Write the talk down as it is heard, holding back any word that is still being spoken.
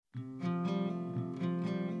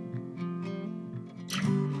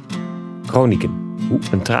Kronieken. Hoe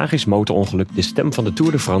een tragisch motorongeluk de stem van de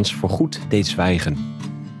Tour de France voorgoed deed zwijgen.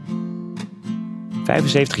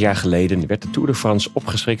 75 jaar geleden werd de Tour de France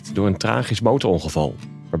opgeschrikt door een tragisch motorongeval,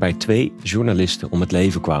 waarbij 2 journalisten om het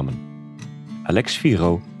leven kwamen. Alex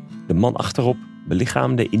Viro, de man achterop,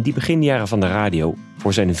 belichaamde in die beginjaren van de radio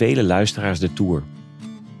voor zijn vele luisteraars de Tour.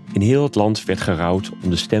 In heel het land werd gerouwd om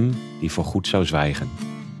de stem die voorgoed zou zwijgen.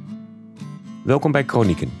 Welkom bij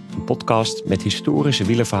Kronieken, een podcast met historische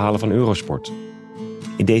wielerverhalen van Eurosport.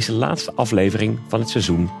 In deze laatste aflevering van het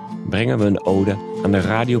seizoen brengen we een ode aan de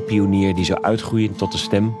radiopionier die zou uitgroeien tot de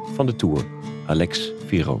stem van de Tour, Alex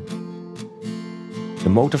Viro. De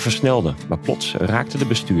motor versnelde, maar plots raakte de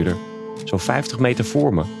bestuurder, zo'n 50 meter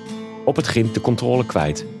voor me, op het grind de controle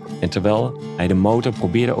kwijt. En terwijl hij de motor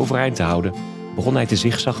probeerde overeind te houden, begon hij te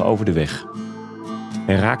zigzaggen over de weg.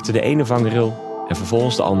 Hij raakte de ene vangrail en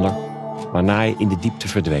vervolgens de ander, waarna hij in de diepte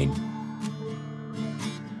verdween.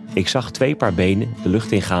 Ik zag 2 paar benen de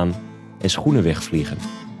lucht ingaan en schoenen wegvliegen.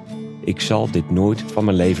 Ik zal dit nooit van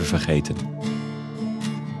mijn leven vergeten.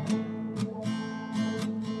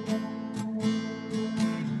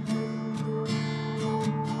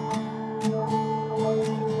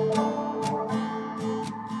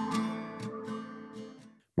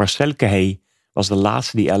 Marcel Cehey was de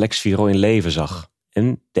laatste die Alex Viro in leven zag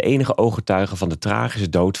en de enige ooggetuige van de tragische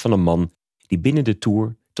dood van een man die binnen de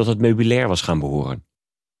Tour tot het meubilair was gaan behoren.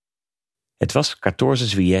 Het was 14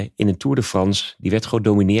 juillet in een Tour de France die werd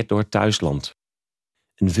gedomineerd door het thuisland.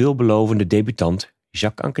 Een veelbelovende debutant,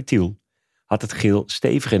 Jacques Anquetil, had het geel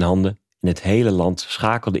stevig in handen en het hele land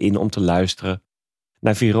schakelde in om te luisteren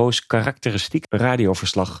naar Viro's karakteristiek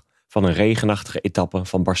radioverslag van een regenachtige etappe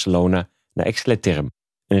van Barcelona naar Aix-les-Thermes.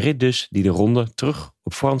 Een rit dus die de ronde terug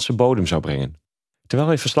op Franse bodem zou brengen.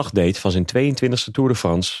 Terwijl hij verslag deed van zijn 22e Tour de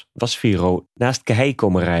France, was Viro naast Cehey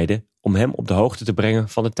komen rijden om hem op de hoogte te brengen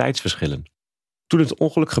van de tijdsverschillen. Toen het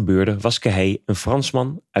ongeluk gebeurde, was Cehey een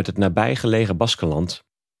Fransman uit het nabijgelegen Baskenland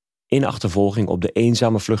in achtervolging op de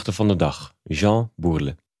eenzame vluchter van de dag, Jean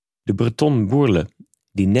Bourle. De Breton Bourle,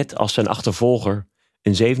 die net als zijn achtervolger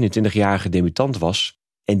een 27-jarige debutant was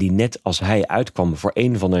en die net als hij uitkwam voor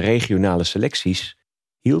een van de regionale selecties,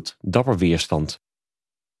 hield dapper weerstand.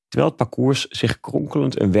 Terwijl het parcours zich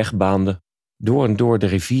kronkelend een weg baande door de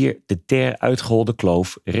rivier de Ter uitgeholde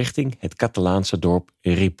kloof richting het Catalaanse dorp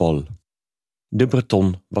Ripoll. De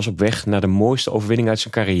Breton was op weg naar de mooiste overwinning uit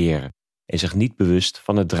zijn carrière en zich niet bewust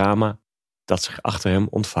van het drama dat zich achter hem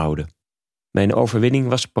ontvouwde. Mijn overwinning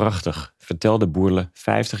was prachtig, vertelde Bourle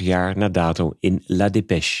 50 jaar na dato in La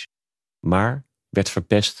Dépêche, maar werd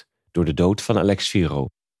verpest door de dood van Alex Viro,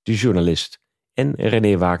 de journalist, en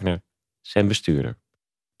René Wagner, zijn bestuurder.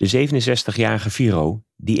 De 67-jarige Viro,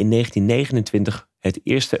 die in 1929 het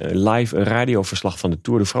eerste live radioverslag van de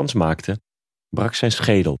Tour de France maakte, brak zijn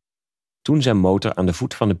schedel toen zijn motor aan de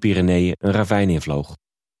voet van de Pyreneeën een ravijn invloog.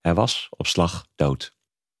 Hij was op slag dood.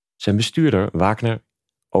 Zijn bestuurder, Wagner,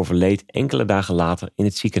 overleed enkele dagen later in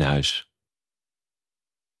het ziekenhuis.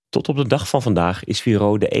 Tot op de dag van vandaag is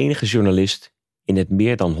Viro de enige journalist in het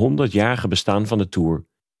meer dan 100-jarige bestaan van de Tour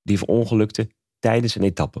die verongelukte tijdens een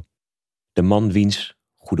etappe. De man wiens,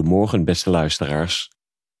 goedemorgen beste luisteraars,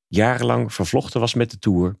 jarenlang vervlochten was met de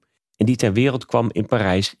Tour en die ter wereld kwam in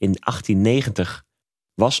Parijs in 1890,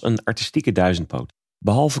 was een artistieke duizendpoot.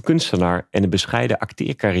 Behalve kunstenaar en een bescheiden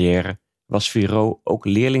acteercarrière was Viro ook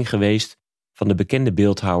leerling geweest van de bekende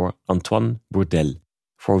beeldhouwer Antoine Bourdelle,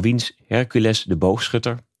 voor wiens Hercules de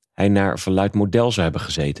boogschutter hij naar verluidt model zou hebben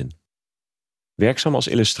gezeten. Werkzaam als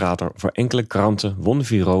illustrator voor enkele kranten won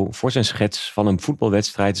Viro voor zijn schets van een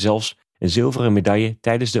voetbalwedstrijd zelfs een zilveren medaille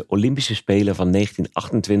tijdens de Olympische Spelen van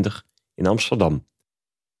 1928 in Amsterdam.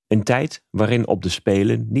 Een tijd waarin op de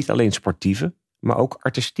Spelen niet alleen sportieve, maar ook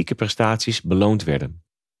artistieke prestaties beloond werden.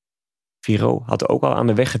 Viro had ook al aan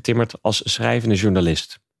de weg getimmerd als schrijvende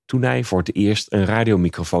journalist, toen hij voor het eerst een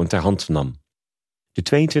radiomicrofoon ter hand nam. De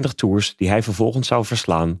 22 tours die hij vervolgens zou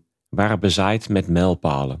verslaan, waren bezaaid met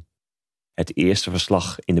mijlpalen. Het eerste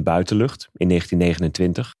verslag in de buitenlucht in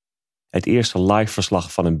 1929, het eerste live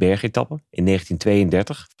verslag van een bergetappe in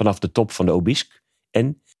 1932 vanaf de top van de Aubisque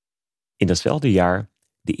en in datzelfde jaar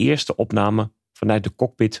de eerste opname vanuit de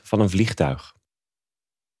cockpit van een vliegtuig.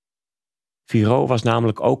 Viro was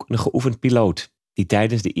namelijk ook een geoefend piloot die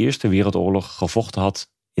tijdens de Eerste Wereldoorlog gevochten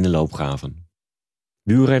had in de loopgraven.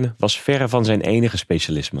 Wielrennen was verre van zijn enige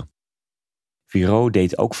specialisme. Viro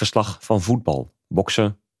deed ook verslag van voetbal,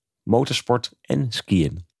 boksen, motorsport en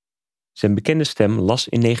skiën. Zijn bekende stem las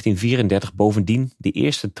in 1934 bovendien de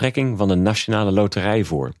eerste trekking van de Nationale Loterij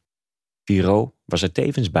voor. Viro was er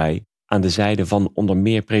tevens bij aan de zijde van onder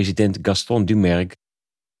meer president Gaston Doumergue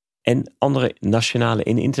en andere nationale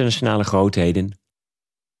en internationale grootheden.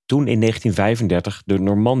 Toen in 1935 de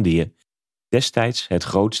Normandië, destijds het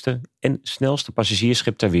grootste en snelste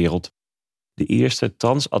passagiersschip ter wereld, de eerste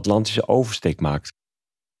transatlantische oversteek maakte.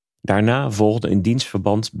 Daarna volgde een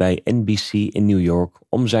dienstverband bij NBC in New York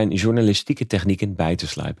om zijn journalistieke technieken bij te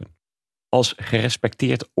sluipen. Als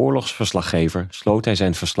gerespecteerd oorlogsverslaggever sloot hij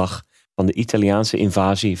zijn verslag van de Italiaanse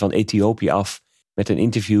invasie van Ethiopië af met een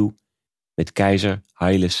interview met keizer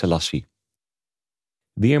Haile Selassie.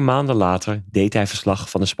 Weer maanden later deed hij verslag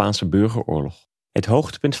van de Spaanse burgeroorlog. Het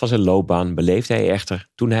hoogtepunt van zijn loopbaan beleefde hij echter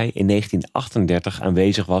toen hij in 1938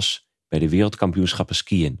 aanwezig was bij de wereldkampioenschappen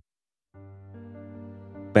skiën.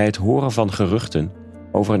 Bij het horen van geruchten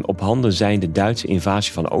over een op handen zijnde Duitse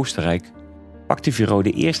invasie van Oostenrijk pakte Viro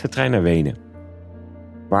de eerste trein naar Wenen,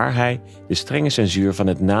 waar hij de strenge censuur van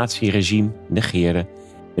het nazi-regime negeerde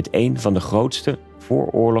met een van de grootste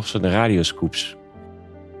vooroorlogse radioscoops.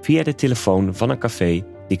 Via de telefoon van een café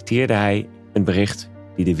dicteerde hij een bericht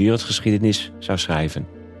die de wereldgeschiedenis zou schrijven.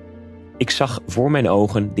 Ik zag voor mijn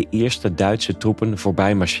ogen de eerste Duitse troepen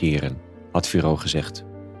voorbij marcheren, had Viro gezegd,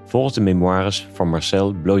 volgens de memoires van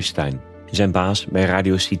Marcel Bloistein, zijn baas bij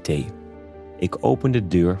Radio Cité. Ik opende de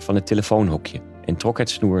deur van het telefoonhokje en trok het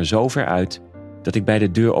snoer zo ver uit dat ik bij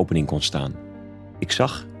de deuropening kon staan. Ik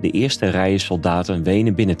zag de eerste rijen soldaten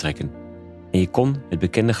Wenen binnentrekken en je kon het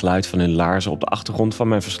bekende geluid van hun laarzen op de achtergrond van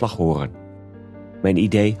mijn verslag horen. Mijn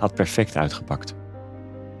idee had perfect uitgepakt.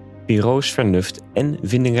 Viro's vernuft en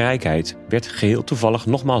vindingrijkheid werd geheel toevallig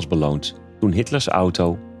nogmaals beloond toen Hitlers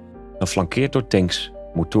auto, geflankeerd door tanks,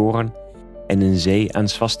 motoren en een zee aan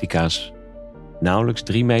swastika's, nauwelijks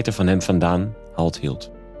 3 meter van hem vandaan halt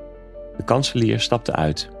hield. De kanselier stapte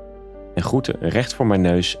uit en groette recht voor mijn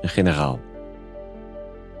neus een generaal.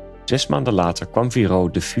 6 maanden later kwam Viro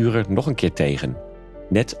de Führer nog een keer tegen,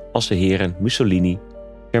 net als de heren Mussolini,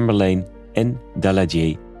 Chamberlain en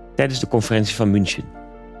Daladier tijdens de conferentie van München.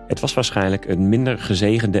 Het was waarschijnlijk een minder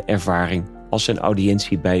gezegende ervaring als zijn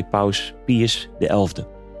audiëntie bij paus Pius XI,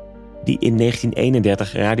 die in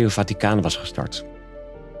 1931 Radio Vaticaan was gestart.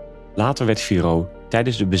 Later werd Viro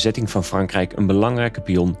tijdens de bezetting van Frankrijk een belangrijke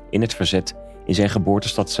pion in het verzet in zijn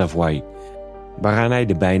geboortestad Savoie, waaraan hij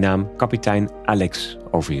de bijnaam kapitein Alex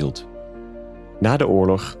overhield. Na de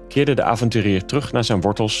oorlog keerde de avonturier terug naar zijn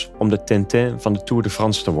wortels om de Tintin van de Tour de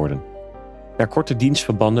France te worden. Na korte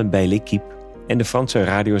dienstverbanden bij L'Équipe en de Franse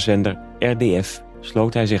radiozender RDF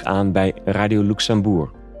sloot hij zich aan bij Radio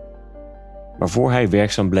Luxembourg, waarvoor hij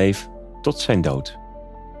werkzaam bleef tot zijn dood.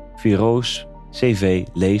 Viro's cv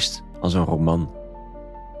leest als een roman.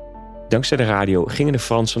 Dankzij de radio gingen de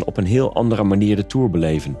Fransen op een heel andere manier de Tour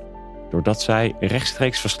beleven, doordat zij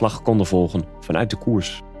rechtstreeks verslag konden volgen vanuit de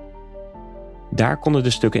koers. Daar konden de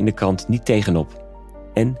stukken in de krant niet tegenop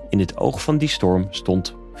en in het oog van die storm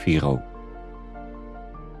stond Viro.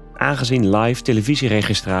 Aangezien live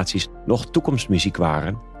televisieregistraties nog toekomstmuziek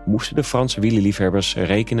waren, moesten de Franse wielerliefhebbers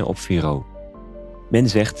rekenen op Viro. Men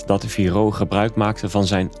zegt dat Viro gebruik maakte van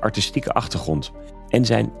zijn artistieke achtergrond en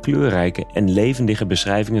zijn kleurrijke en levendige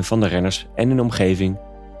beschrijvingen van de renners en hun omgeving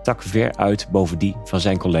stak ver uit boven die van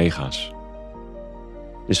zijn collega's.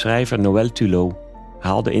 De schrijver Noël Tulot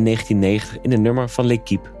haalde in 1990 in een nummer van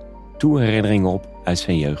L'Équipe tourherinneringen op uit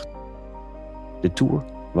zijn jeugd. De Tour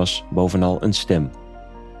was bovenal een stem.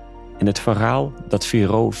 En het verhaal dat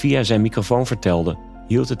Viro via zijn microfoon vertelde,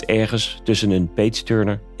 hield het ergens tussen een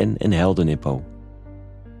page-turner en een heldenhippo.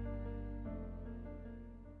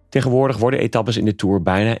 Tegenwoordig worden etappes in de Tour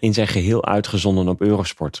bijna in zijn geheel uitgezonden op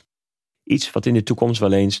Eurosport. Iets wat in de toekomst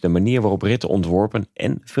wel eens de manier waarop ritten ontworpen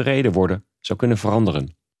en verreden worden zou kunnen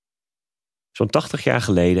veranderen. Zo'n 80 jaar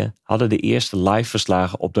geleden hadden de eerste live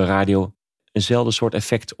verslagen op de radio eenzelfde soort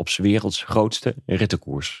effect op 's werelds grootste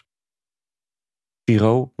rittenkoers.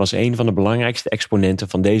 Viro was een van de belangrijkste exponenten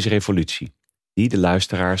van deze revolutie, die de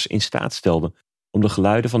luisteraars in staat stelde om de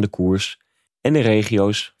geluiden van de koers en de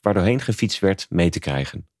regio's waar doorheen gefietst werd mee te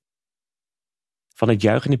krijgen. Van het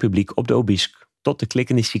juichende publiek op de Obisque tot de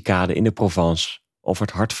klikkende cicade in de Provence of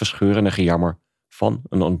het hartverscheurende gejammer van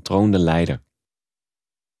een ontroonde leider.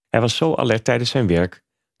 Hij was zo alert tijdens zijn werk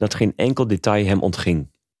dat geen enkel detail hem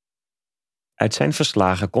ontging. Uit zijn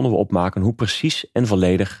verslagen konden we opmaken hoe precies en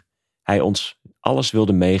volledig hij ons alles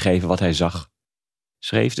wilde meegeven wat hij zag,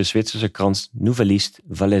 schreef de Zwitserse krant Nouvelliste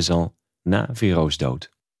Valaisan na Viro's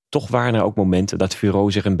dood. Toch waren er ook momenten dat Viro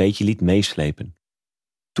zich een beetje liet meeslepen.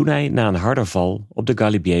 Toen hij na een harde val op de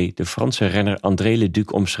Galibier de Franse renner André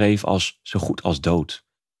Leduc omschreef als zo goed als dood,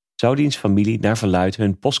 zou diens familie naar verluidt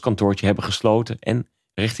hun postkantoortje hebben gesloten en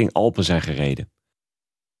richting Alpen zijn gereden.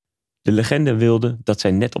 De legende wilde dat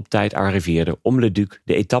zij net op tijd arriveerde om Leduc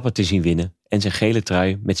de etappe te zien winnen en zijn gele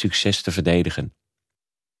trui met succes te verdedigen.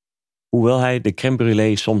 Hoewel hij de crème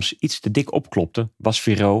brûlée soms iets te dik opklopte, was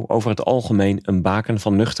Viraud over het algemeen een baken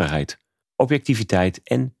van nuchterheid, objectiviteit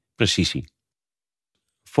en precisie.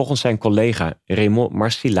 Volgens zijn collega Raymond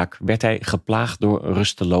Marcillac werd hij geplaagd door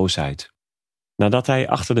rusteloosheid. Nadat hij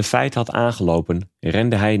achter de feiten had aangelopen,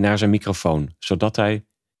 rende hij naar zijn microfoon, zodra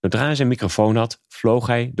hij zijn microfoon had, vloog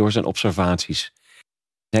hij door zijn observaties,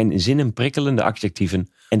 zijn zinnen prikkelende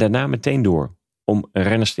adjectieven en daarna meteen door, om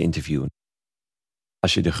renners te interviewen.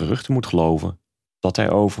 Als je de geruchten moet geloven, zat hij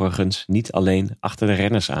overigens niet alleen achter de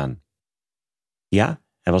renners aan. Ja,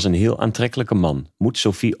 hij was een heel aantrekkelijke man, moet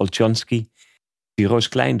Sophie Olchanski, Viraud's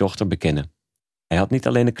kleindochter, bekennen. Hij had niet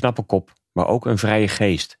alleen een knappe kop, maar ook een vrije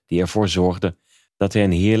geest die ervoor zorgde dat hij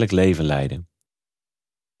een heerlijk leven leidde.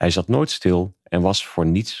 Hij zat nooit stil en was voor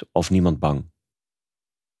niets of niemand bang.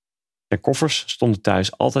 Zijn koffers stonden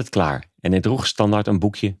thuis altijd klaar en hij droeg standaard een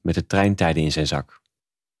boekje met de treintijden in zijn zak.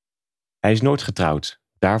 Hij is nooit getrouwd,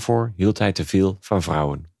 daarvoor hield hij te veel van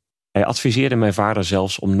vrouwen. Hij adviseerde mijn vader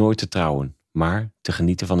zelfs om nooit te trouwen, maar te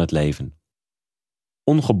genieten van het leven.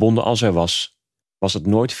 Ongebonden als hij was het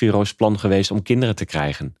nooit Viraud's plan geweest om kinderen te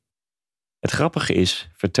krijgen. Het grappige is,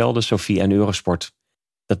 vertelde Sophie aan Eurosport,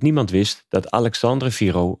 dat niemand wist dat Alexandre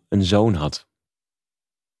Viraud een zoon had.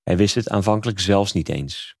 Hij wist het aanvankelijk zelfs niet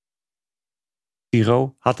eens.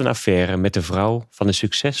 Viraud had een affaire met de vrouw van de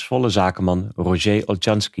succesvolle zakenman Roger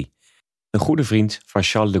Olchanski, een goede vriend van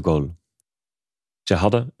Charles de Gaulle. Ze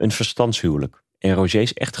hadden een verstandshuwelijk en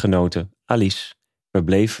Rogers echtgenote, Alice,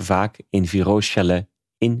 verbleef vaak in Viraud's chalet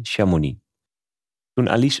in Chamonix. Toen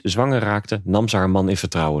Alice zwanger raakte, nam ze haar man in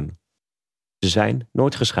vertrouwen. Ze zijn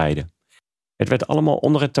nooit gescheiden. Het werd allemaal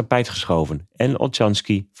onder het tapijt geschoven en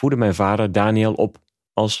Olchanski voedde mijn vader Daniel op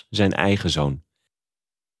als zijn eigen zoon.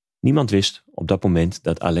 Niemand wist op dat moment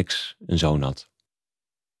dat Alex een zoon had.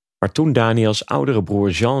 Maar toen Daniels oudere broer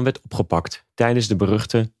Jean werd opgepakt tijdens de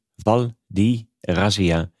beruchte Val di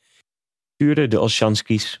Razzia, stuurden de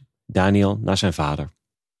Olchanskis Daniel naar zijn vader.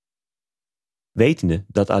 Wetende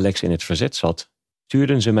dat Alex in het verzet zat,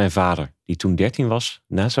 stuurden ze mijn vader, die toen 13 was,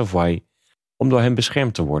 naar Savoie om door hem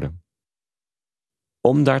beschermd te worden.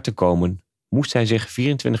 Om daar te komen moest hij zich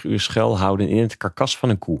 24 uur schuilhouden in het karkas van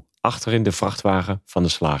een koe, achterin de vrachtwagen van de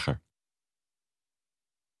slager.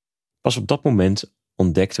 Pas op dat moment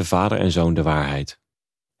ontdekten vader en zoon de waarheid.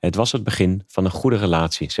 Het was het begin van een goede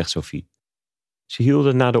relatie, zegt Sophie. Ze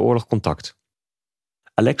hielden na de oorlog contact.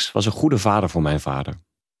 Alex was een goede vader voor mijn vader.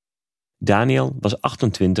 Daniel was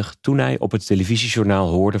 28 toen hij op het televisiejournaal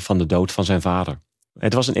hoorde van de dood van zijn vader.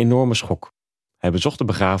 Het was een enorme schok. Hij bezocht de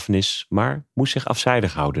begrafenis, maar moest zich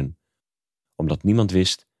afzijdig houden, omdat niemand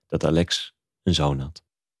wist dat Alex een zoon had.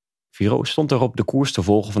 Viraud stond erop de koers te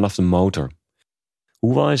volgen vanaf de motor.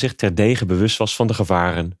 Hoewel hij zich terdege bewust was van de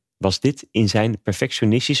gevaren, was dit in zijn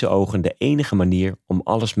perfectionistische ogen de enige manier om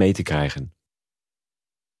alles mee te krijgen.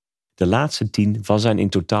 De laatste 10 van zijn in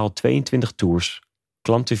totaal 22 tours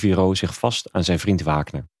klampte Viraud zich vast aan zijn vriend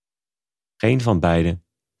Wagner. Geen van beiden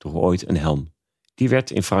droeg ooit een helm. Die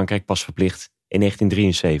werd in Frankrijk pas verplicht in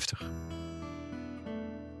 1973.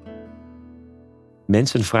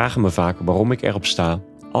 Mensen vragen me vaak waarom ik erop sta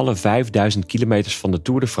alle 5000 kilometers van de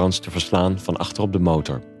Tour de France te verslaan van achter op de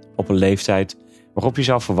motor, op een leeftijd waarop je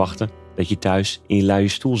zou verwachten dat je thuis in je luie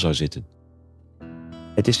stoel zou zitten.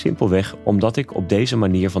 Het is simpelweg omdat ik op deze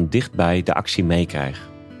manier van dichtbij de actie meekrijg,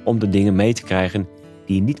 om de dingen mee te krijgen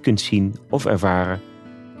die je niet kunt zien of ervaren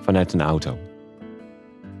vanuit een auto.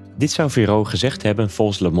 Dit zou Viraud gezegd hebben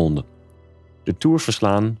volgens Le Monde. De Tour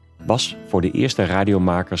verslaan was voor de eerste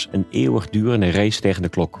radiomakers een eeuwigdurende race tegen de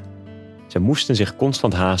klok. Ze moesten zich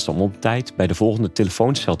constant haasten om op tijd bij de volgende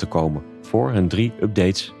telefooncel te komen voor hun 3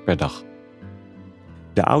 updates per dag.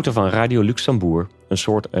 De auto van Radio Luxembourg, een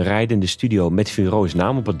soort rijdende studio met Viraud's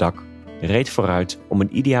naam op het dak, reed vooruit om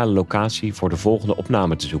een ideale locatie voor de volgende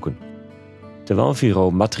opname te zoeken, terwijl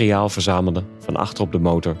Viraud materiaal verzamelde van achter op de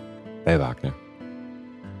motor bij Wagner.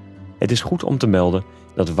 Het is goed om te melden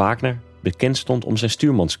dat Wagner bekend stond om zijn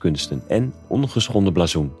stuurmanskunsten en ongeschonden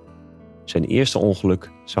blazoen. Zijn eerste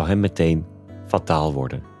ongeluk zou hem meteen fataal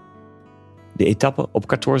worden. De etappe op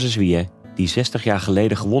 14 juillet, die 60 jaar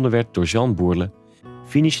geleden gewonnen werd door Jean Bourle,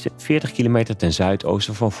 finishte 40 kilometer ten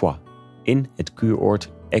zuidoosten van Foix, in het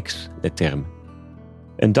kuuroord Aix-les-Thermes.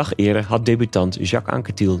 Een dag eerder had debutant Jacques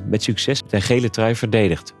Anquetil met succes zijn gele trui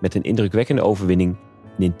verdedigd met een indrukwekkende overwinning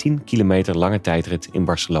in een 10 kilometer lange tijdrit in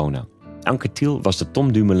Barcelona. Anquetil was de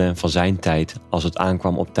Tom Dumoulin van zijn tijd als het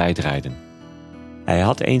aankwam op tijdrijden. Hij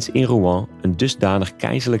had eens in Rouen een dusdanig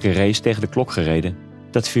keizerlijke race tegen de klok gereden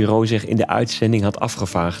dat Viraud zich in de uitzending had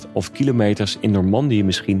afgevraagd of kilometers in Normandië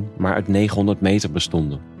misschien maar uit 900 meter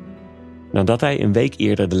bestonden. Nadat hij een week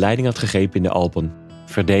eerder de leiding had gegrepen in de Alpen,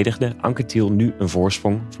 verdedigde Anquetil nu een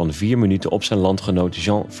voorsprong van 4 minuten op zijn landgenoot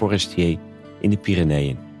Jean Forestier in de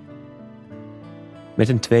Pyreneeën. Met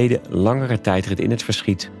een tweede, langere tijdrit in het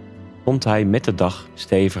verschiet stond hij met de dag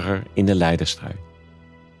steviger in de leiderstrui.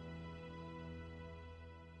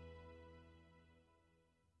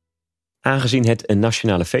 Aangezien het een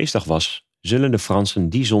nationale feestdag was, zullen de Fransen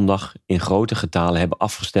die zondag in grote getalen hebben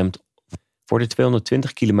afgestemd voor de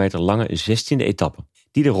 220 kilometer lange 16e etappe,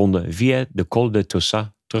 die de ronde via de Col de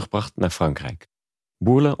Tossat terugbracht naar Frankrijk.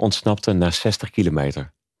 Bourle ontsnapte na 60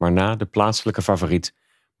 kilometer, waarna de plaatselijke favoriet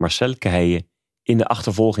Marcel Caheye in de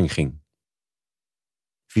achtervolging ging.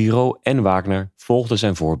 Viraud en Wagner volgden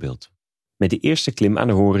zijn voorbeeld. Met de eerste klim aan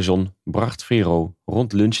de horizon bracht Viraud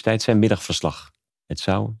rond lunchtijd zijn middagverslag. Het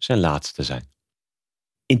zou zijn laatste zijn.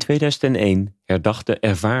 In 2001 herdacht de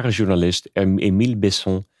ervaren journalist Émile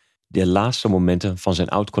Besson de laatste momenten van zijn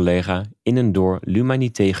oud-collega in een door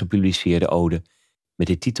l'Humanité gepubliceerde ode met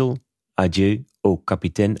de titel Adieu au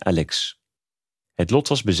capitaine Alex. Het lot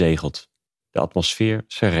was bezegeld, de atmosfeer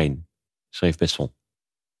sereen, schreef Besson.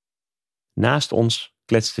 Naast ons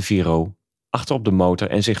kletste Viraud, achter op de motor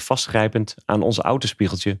en zich vastgrijpend aan ons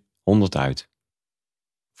autospiegeltje 100 uit.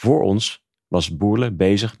 Voor ons was Bourle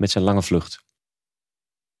bezig met zijn lange vlucht.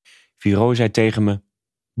 Viraud zei tegen me: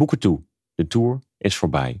 boeken toe, de Tour is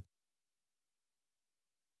voorbij.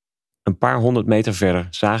 Een paar 100 meter verder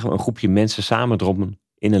zagen we een groepje mensen samendrommen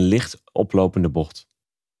in een licht oplopende bocht.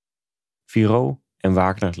 Viraud en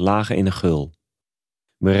Wagner lagen in een geul.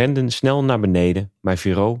 We renden snel naar beneden, maar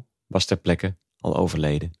Viraud was ter plekke al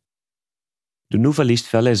overleden. De Nouvelliste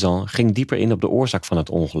Valaisan ging dieper in op de oorzaak van het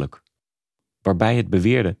ongeluk, waarbij het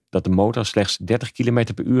beweerde dat de motor slechts 30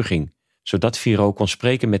 km per uur ging, zodat Viraud kon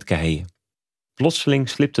spreken met Caheye. Plotseling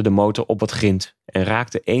slipte de motor op wat grind en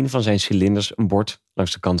raakte een van zijn cilinders een bord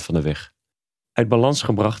langs de kant van de weg. Uit balans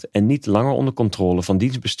gebracht en niet langer onder controle van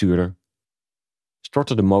dienstbestuurder,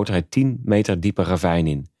 stortte de motor het 10 meter diepe ravijn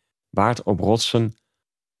in, waar het op rotsen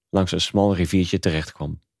langs een smal riviertje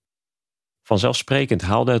terechtkwam. Vanzelfsprekend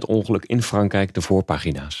haalde het ongeluk in Frankrijk de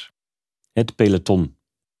voorpagina's. Het peloton,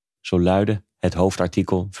 zo luidde het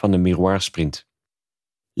hoofdartikel van de Miroir Sprint,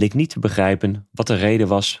 leek niet te begrijpen wat de reden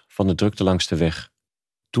was van de drukte langs de weg,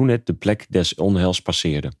 toen het de plek des onheils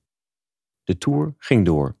passeerde. De Tour ging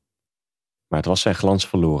door, maar het was zijn glans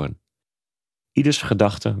verloren. Ieders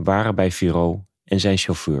gedachten waren bij Viraud en zijn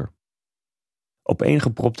chauffeur.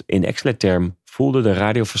 Opeengepropt in Aix-les-Thermes voelden de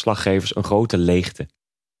radioverslaggevers een grote leegte.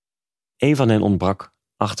 Een van hen ontbrak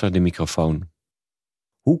achter de microfoon.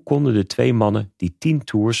 Hoe konden de 2 mannen die 10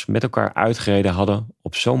 tours met elkaar uitgereden hadden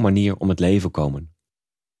op zo'n manier om het leven komen?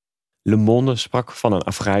 Le Monde sprak van een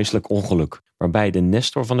afgrijselijk ongeluk, waarbij de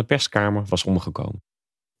Nestor van de perskamer was omgekomen.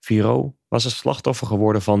 Viraud was het slachtoffer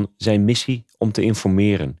geworden van zijn missie om te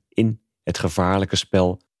informeren in het gevaarlijke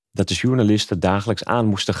spel dat de journalisten dagelijks aan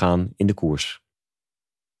moesten gaan in de koers.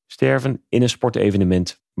 Sterven in een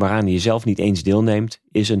sportevenement waaraan je zelf niet eens deelneemt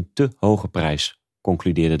is een te hoge prijs,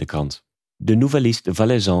 concludeerde de krant. De Nouvelliste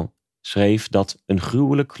Valaisan schreef dat een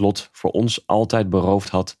gruwelijk lot voor ons altijd beroofd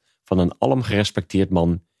had van een alom gerespecteerd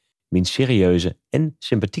man, wiens serieuze en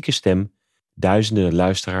sympathieke stem duizenden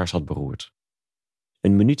luisteraars had beroerd.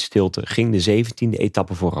 Een minuut stilte ging de 17e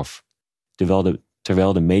etappe vooraf,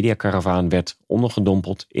 terwijl de mediakaravaan werd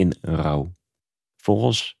ondergedompeld in een rouw,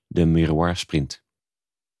 volgens de Miroir Sprint.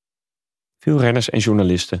 Veel renners en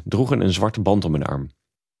journalisten droegen een zwarte band om hun arm.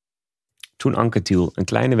 Toen Anquetil een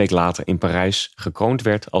kleine week later in Parijs gekroond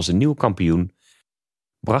werd als de nieuwe kampioen,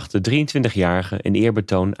 bracht de 23-jarige een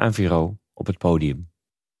eerbetoon aan Viraud op het podium.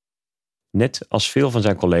 Net als veel van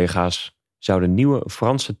zijn collega's zou de nieuwe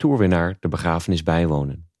Franse toerwinnaar de begrafenis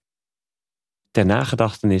bijwonen. Ter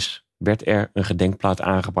nagedachtenis werd er een gedenkplaat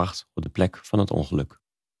aangebracht op de plek van het ongeluk.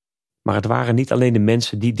 Maar het waren niet alleen de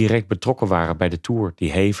mensen die direct betrokken waren bij de Tour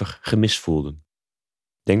die hevig gemist voelden.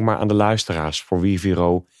 Denk maar aan de luisteraars voor wie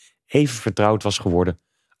Viraud even vertrouwd was geworden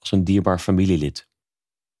als een dierbaar familielid.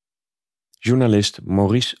 Journalist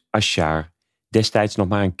Maurice Achard, destijds nog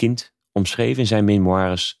maar een kind, omschreef in zijn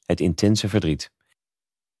memoires het intense verdriet,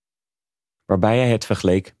 waarbij hij het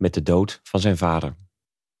vergeleek met de dood van zijn vader.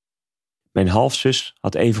 Mijn halfzus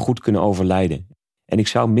had even goed kunnen overlijden en ik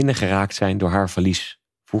zou minder geraakt zijn door haar verlies,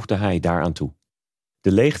 voegde hij daaraan toe.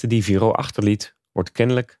 De leegte die Viraud achterliet wordt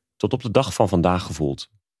kennelijk tot op de dag van vandaag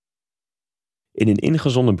gevoeld. In een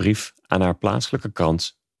ingezonden brief aan haar plaatselijke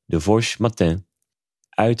krant, De Voice Matin,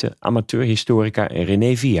 uitte amateurhistorica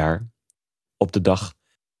René Villard op de dag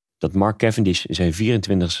dat Mark Cavendish zijn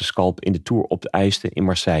 24e scalp in de Tour opeiste in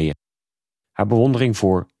Marseille. Haar bewondering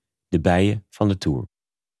voor de bijen van de Tour.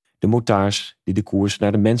 De motards die de koers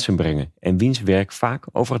naar de mensen brengen en wiens werk vaak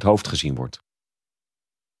over het hoofd gezien wordt.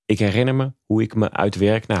 Ik herinner me hoe ik me uit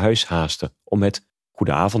werk naar huis haastte om het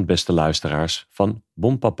 "Goedenavond beste luisteraars" van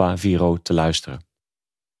Bon Papa Viro te luisteren.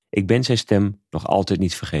 Ik ben zijn stem nog altijd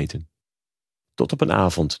niet vergeten. Tot op een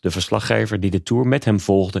avond de verslaggever die de Tour met hem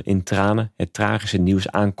volgde in tranen het tragische nieuws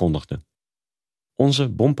aankondigde. Onze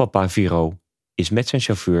Bon Papa Viro is met zijn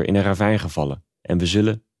chauffeur in een ravijn gevallen en we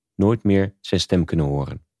zullen nooit meer zijn stem kunnen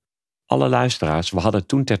horen. Alle luisteraars, we hadden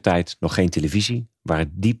toen ter tijd nog geen televisie,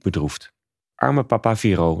 waren diep bedroefd. Arme papa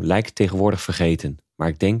Viro lijkt tegenwoordig vergeten, maar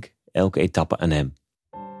ik denk elke etappe aan hem.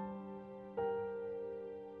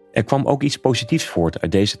 Er kwam ook iets positiefs voort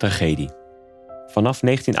uit deze tragedie. Vanaf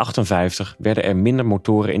 1958 werden er minder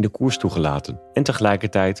motoren in de koers toegelaten en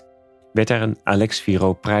tegelijkertijd werd er een Alex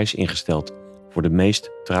Viro-prijs ingesteld voor de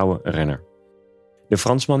meest trouwe renner. De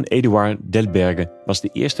Fransman Édouard Delberge was de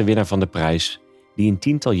eerste winnaar van de prijs die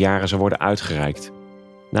in 10-tal jaren zou worden uitgereikt,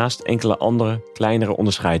 naast enkele andere kleinere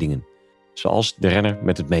onderscheidingen, zoals de renner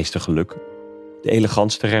met het meeste geluk, de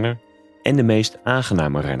elegantste renner en de meest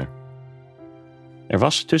aangename renner. Er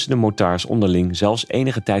was tussen de motards onderling zelfs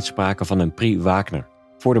enige tijd sprake van een Prix Wagner,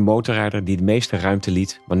 voor de motorrijder die de meeste ruimte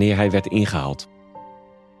liet wanneer hij werd ingehaald.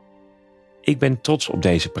 Ik ben trots op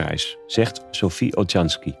deze prijs, zegt Sophie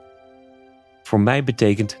Olchanski. Voor mij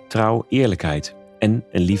betekent trouw eerlijkheid en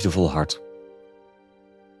een liefdevol hart.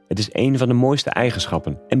 Het is een van de mooiste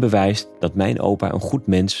eigenschappen en bewijst dat mijn opa een goed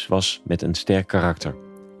mens was met een sterk karakter.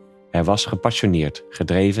 Hij was gepassioneerd,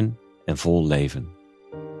 gedreven en vol leven.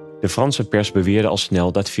 De Franse pers beweerde al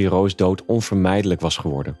snel dat Viro's dood onvermijdelijk was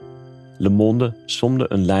geworden. Le Monde somde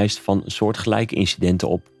een lijst van soortgelijke incidenten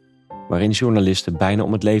op, waarin journalisten bijna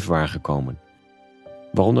om het leven waren gekomen.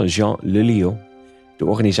 Waaronder Jean Lelio, de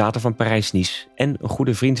organisator van Parijs-Nice en een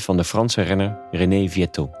goede vriend van de Franse renner René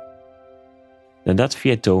Vietto. Nadat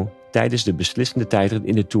Vietto tijdens de beslissende tijdrit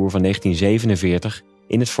in de Tour van 1947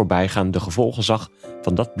 in het voorbijgaan de gevolgen zag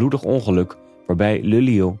van dat bloedig ongeluk waarbij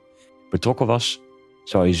Lelio betrokken was,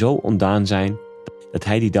 zou hij zo ontdaan zijn dat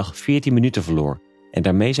hij die dag 14 minuten verloor en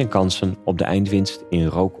daarmee zijn kansen op de eindwinst in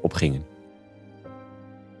rook opgingen.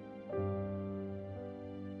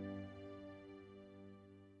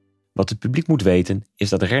 Wat het publiek moet weten is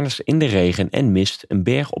dat renners in de regen en mist een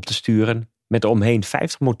berg op te sturen met eromheen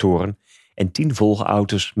 50 motoren en 10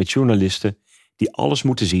 volgauto's met journalisten die alles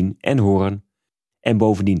moeten zien en horen en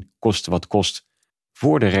bovendien koste wat kost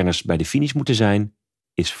voor de renners bij de finish moeten zijn,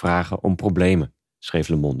 is vragen om problemen, schreef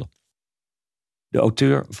Le Monde. De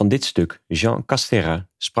auteur van dit stuk, Jean Castera,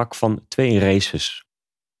 sprak van 2 races.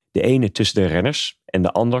 De ene tussen de renners en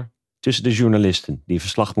de ander tussen de journalisten die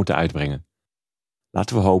verslag moeten uitbrengen.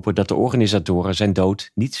 Laten we hopen dat de organisatoren zijn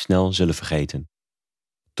dood niet snel zullen vergeten.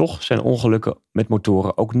 Toch zijn ongelukken met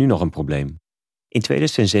motoren ook nu nog een probleem. In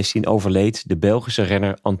 2016 overleed de Belgische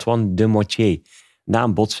renner Antoine Demoitier na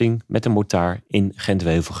een botsing met een motard in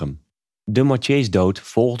Gent-Wevelgem. Demoitiers dood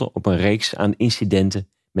volgde op een reeks aan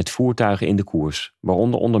incidenten met voertuigen in de koers,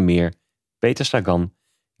 waaronder onder meer Peter Sagan,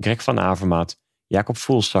 Greg van Avermaet, Jacob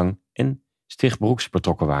Fuglsang en Stig Broeks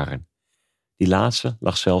betrokken waren. Die laatste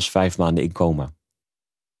lag zelfs 5 maanden in coma.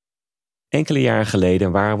 Enkele jaren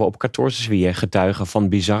geleden waren we op 14 juillet getuigen van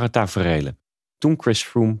bizarre taferelen. Toen Chris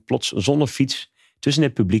Froome plots zonder fiets tussen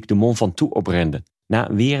het publiek de Mont Ventoux oprende,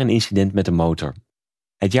 na weer een incident met de motor.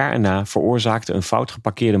 Het jaar erna veroorzaakte een fout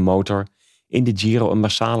geparkeerde motor in de Giro een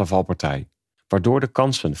massale valpartij, waardoor de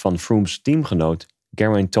kansen van Froome's teamgenoot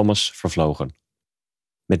Geraint Thomas vervlogen.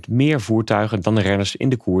 Met meer voertuigen dan de renners in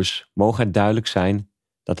de koers mogen het duidelijk zijn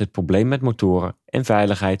dat het probleem met motoren en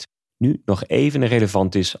veiligheid nu nog even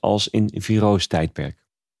relevant is als in Viro's tijdperk.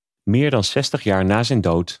 Meer dan 60 jaar na zijn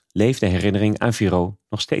dood leeft de herinnering aan Viro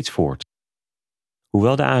nog steeds voort.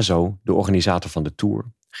 Hoewel de ASO, de organisator van de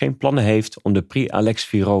Tour, geen plannen heeft om de Prix Alex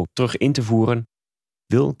Viro terug in te voeren,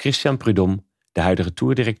 wil Christian Prudhomme, de huidige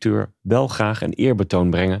toerdirecteur, wel graag een eerbetoon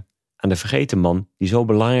brengen aan de vergeten man die zo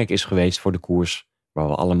belangrijk is geweest voor de koers waar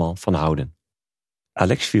we allemaal van houden.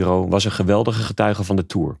 Alex Viro was een geweldige getuige van de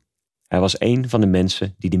Tour. Hij was een van de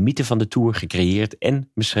mensen die de mythe van de Tour gecreëerd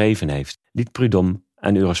en beschreven heeft, liet Prudhomme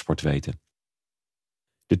aan Eurosport weten.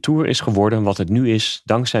 De Tour is geworden wat het nu is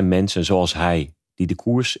dankzij mensen zoals hij, die de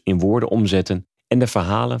koers in woorden omzetten en de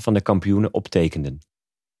verhalen van de kampioenen optekenden.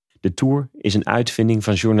 De Tour is een uitvinding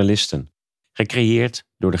van journalisten, gecreëerd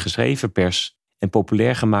door de geschreven pers en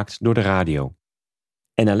populair gemaakt door de radio.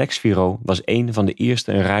 En Alex Viro was een van de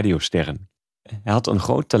eerste radiosterren. Hij had een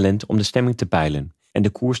groot talent om de stemming te peilen en de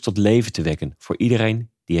koers tot leven te wekken voor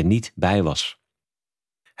iedereen die er niet bij was.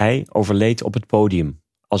 Hij overleed op het podium,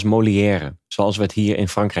 als Molière, zoals we het hier in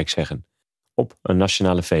Frankrijk zeggen, op een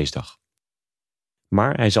nationale feestdag.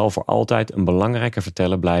 Maar hij zal voor altijd een belangrijke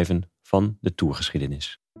verteller blijven van de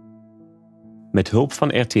tourgeschiedenis. Met hulp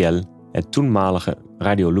van RTL, het toenmalige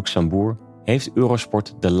Radio Luxembourg, heeft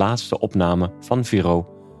Eurosport de laatste opname van Viro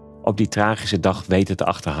op die tragische dag weten te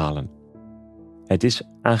achterhalen. Het is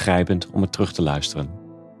aangrijpend om het terug te luisteren.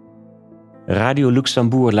 Radio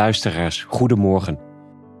Luxembourg luisteraars, goedemorgen.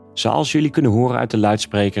 Zoals jullie kunnen horen uit de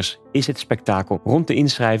luidsprekers is het spektakel rond de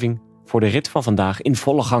inschrijving voor de rit van vandaag in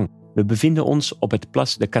volle gang. We bevinden ons op het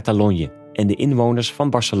Place de Catalogne en de inwoners van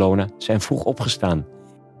Barcelona zijn vroeg opgestaan.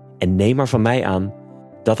 En neem er van mij aan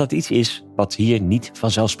dat dat iets is wat hier niet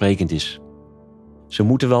vanzelfsprekend is. Ze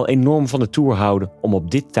moeten wel enorm van de Tour houden om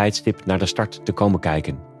op dit tijdstip naar de start te komen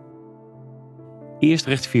kijken. Eerst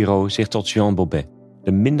richt Viro zich tot Jean Bobet,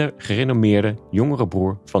 de minder gerenommeerde jongere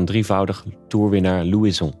broer van drievoudig toerwinnaar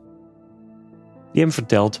Louison. Die hem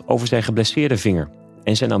vertelt over zijn geblesseerde vinger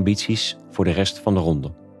en zijn ambities voor de rest van de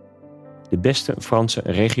ronde. De beste Franse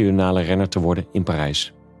regionale renner te worden in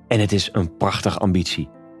Parijs. En het is een prachtige ambitie,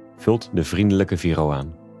 vult de vriendelijke Viro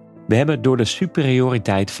aan. We hebben door de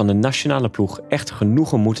superioriteit van de nationale ploeg echt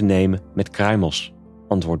genoegen moeten nemen met kruimels,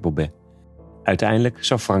 antwoordt Bobet. Uiteindelijk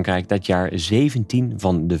zou Frankrijk dat jaar 17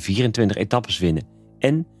 van de 24 etappes winnen.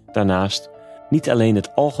 En daarnaast niet alleen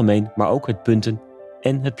het algemeen, maar ook het punten-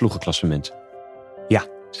 en het ploegenklassement. Ja,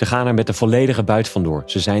 ze gaan er met de volledige buit vandoor.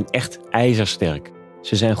 Ze zijn echt ijzersterk.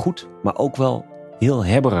 Ze zijn goed, maar ook wel heel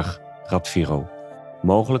hebberig, rapt Viro.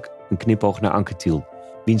 Mogelijk een knipoog naar Anquetil,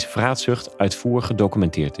 wiens vraatzucht uitvoerig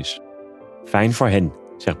gedocumenteerd is. Fijn voor hen,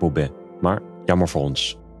 zegt Bobet, maar jammer voor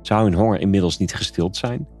ons. Zou hun honger inmiddels niet gestild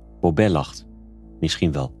zijn? Bobet lacht.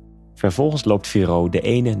 Misschien wel. Vervolgens loopt Viro de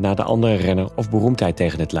ene na de andere renner of beroemdheid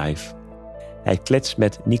tegen het lijf. Hij kletst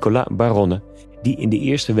met Nicolas Baronne, die in de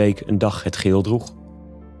eerste week een dag het geel droeg.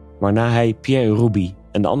 Waarna hij Pierre Ruby,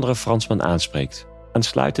 een andere Fransman, aanspreekt.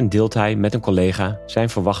 Aansluitend deelt hij met een collega zijn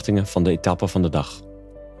verwachtingen van de etappe van de dag.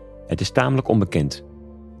 Het is tamelijk onbekend.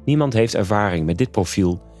 Niemand heeft ervaring met dit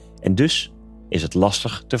profiel en dus is het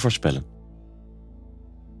lastig te voorspellen.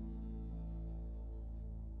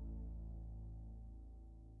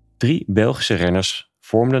 Drie Belgische renners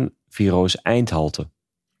vormden Viro's eindhalte,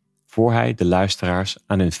 voor hij de luisteraars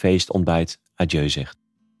aan hun feestontbijt adieu zegt.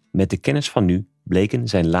 Met de kennis van nu bleken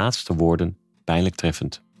zijn laatste woorden pijnlijk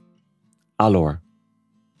treffend. Alors,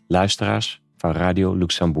 luisteraars van Radio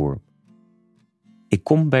Luxembourg. Ik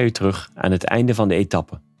kom bij u terug aan het einde van de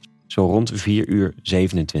etappe, zo rond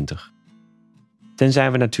 4:27.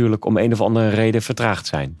 Tenzij we natuurlijk om een of andere reden vertraagd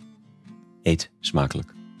zijn. Eet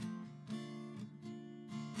smakelijk.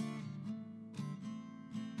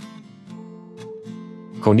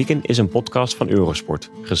 Chronieken is een podcast van Eurosport,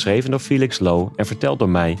 geschreven door Felix Low en verteld door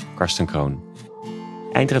mij, Karsten Kroon.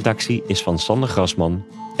 Eindredactie is van Sander Grasman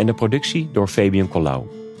en de productie door Fabian Collau.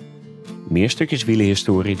 Meer stukjes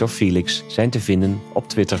wielerhistorie door Felix zijn te vinden op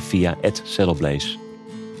Twitter via @saddleblaze.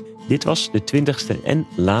 Dit was de 20e en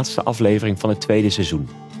laatste aflevering van het tweede seizoen.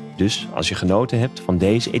 Dus als je genoten hebt van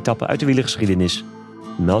deze etappe uit de wielergeschiedenis,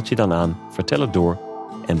 meld je dan aan, vertel het door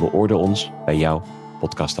en beoordeel ons bij jouw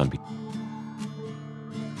podcastaanbieder.